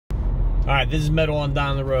Alright, this is Metal on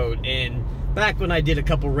Down the Road, and back when I did a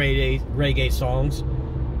couple reggae songs,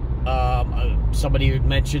 somebody had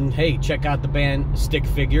mentioned, hey, check out the band Stick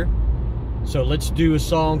Figure. So let's do a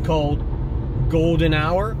song called Golden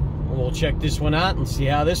Hour. We'll check this one out and see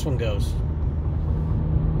how this one goes.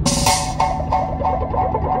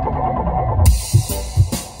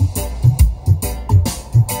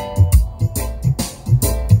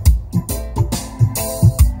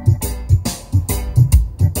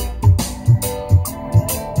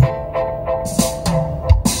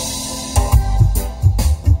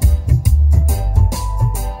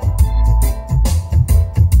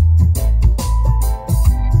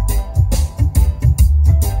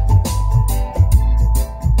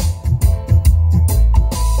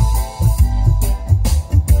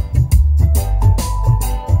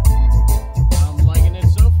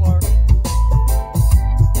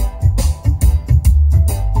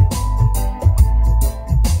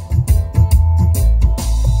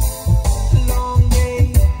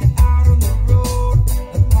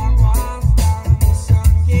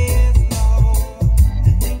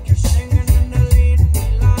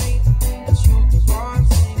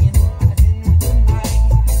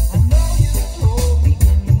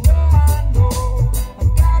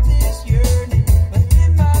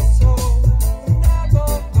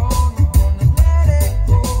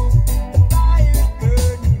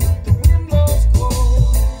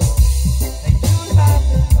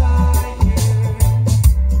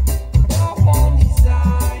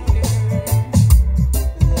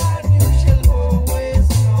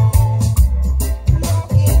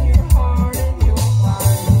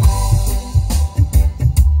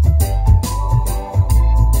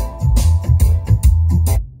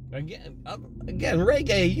 Again,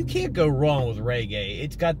 reggae, you can't go wrong with reggae.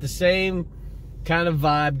 It's got the same kind of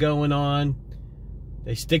vibe going on.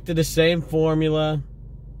 They stick to the same formula,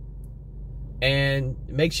 and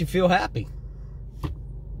it makes you feel happy.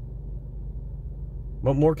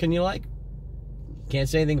 What more can you like? Can't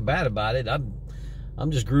say anything bad about it.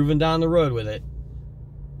 I'm just grooving down the road with it.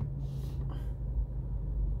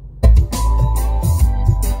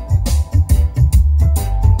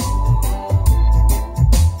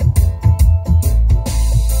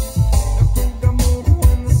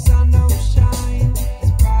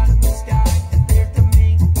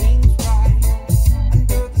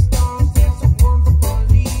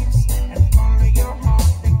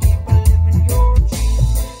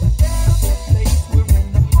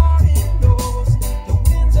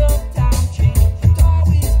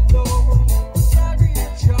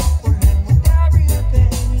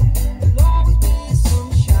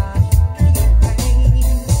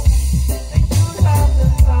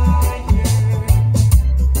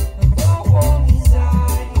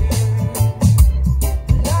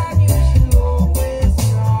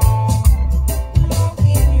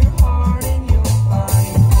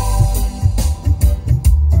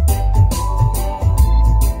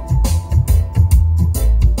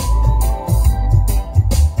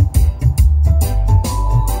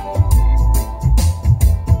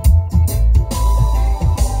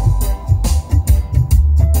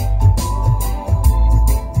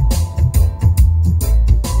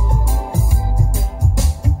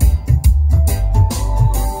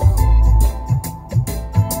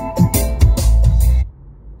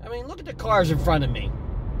 Cars in front of me.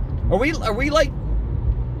 Are we like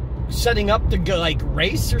setting up to go like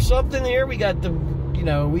race or something here? We got the,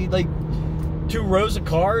 we like 2 rows of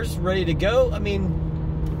cars ready to go. I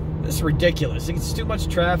mean, this is ridiculous. It's too much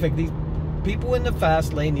traffic. These people in the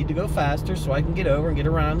fast lane need to go faster so I can get over and get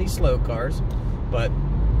around these slow cars. But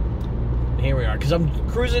here we are, because I'm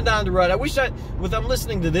cruising down the road. I wish with I'm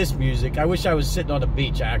listening to this music, I wish I was sitting on a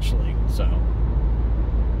beach actually. So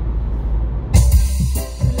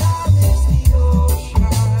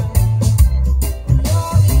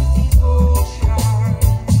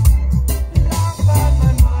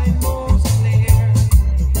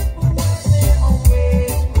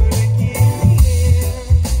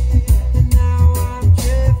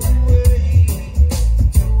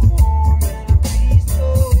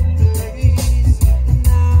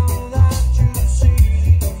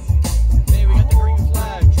Hey, we got the green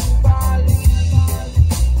flag.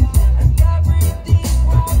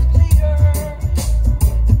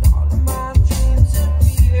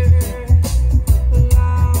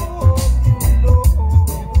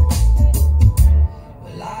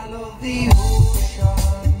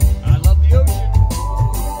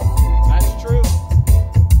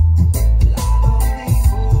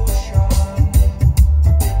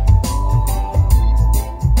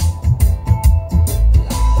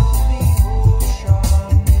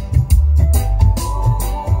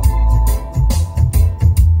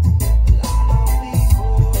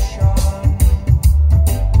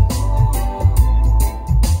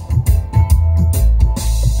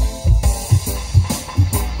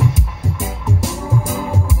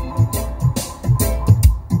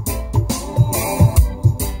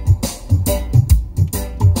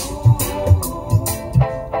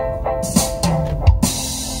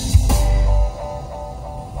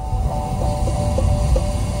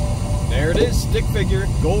 figure,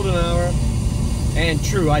 golden hour. And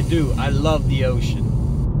true, I do. I love the ocean.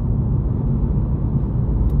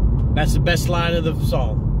 That's the best line of the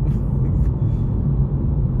song.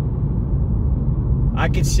 I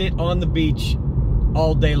could sit on the beach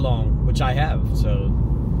all day long, which I have, so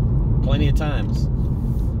plenty of times.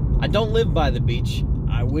 I don't live by the beach.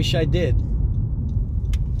 I wish I did.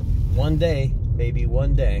 One day, maybe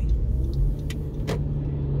one day.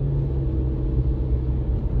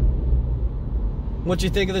 What you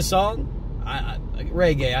think of the song?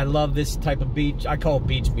 Reggae. I love this type of beach. I call it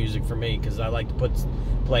beach music for me because I like to put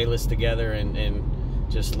playlists together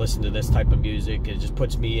and just listen to this type of music. It just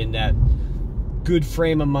puts me in that good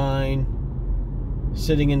frame of mind,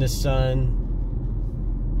 sitting in the sun,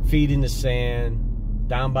 feet in the sand,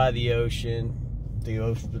 down by the ocean, the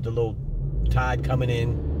little tide coming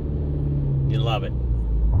in. You love it.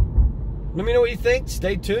 Let me know what you think.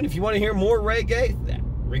 Stay tuned. If you want to hear more reggae,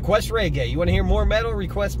 request reggae. You want to hear more metal?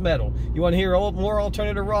 Request metal. You want to hear more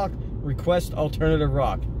alternative rock? Request alternative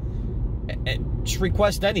rock. And just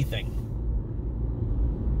request anything.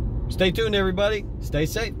 Stay tuned, everybody. Stay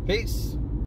safe. Peace.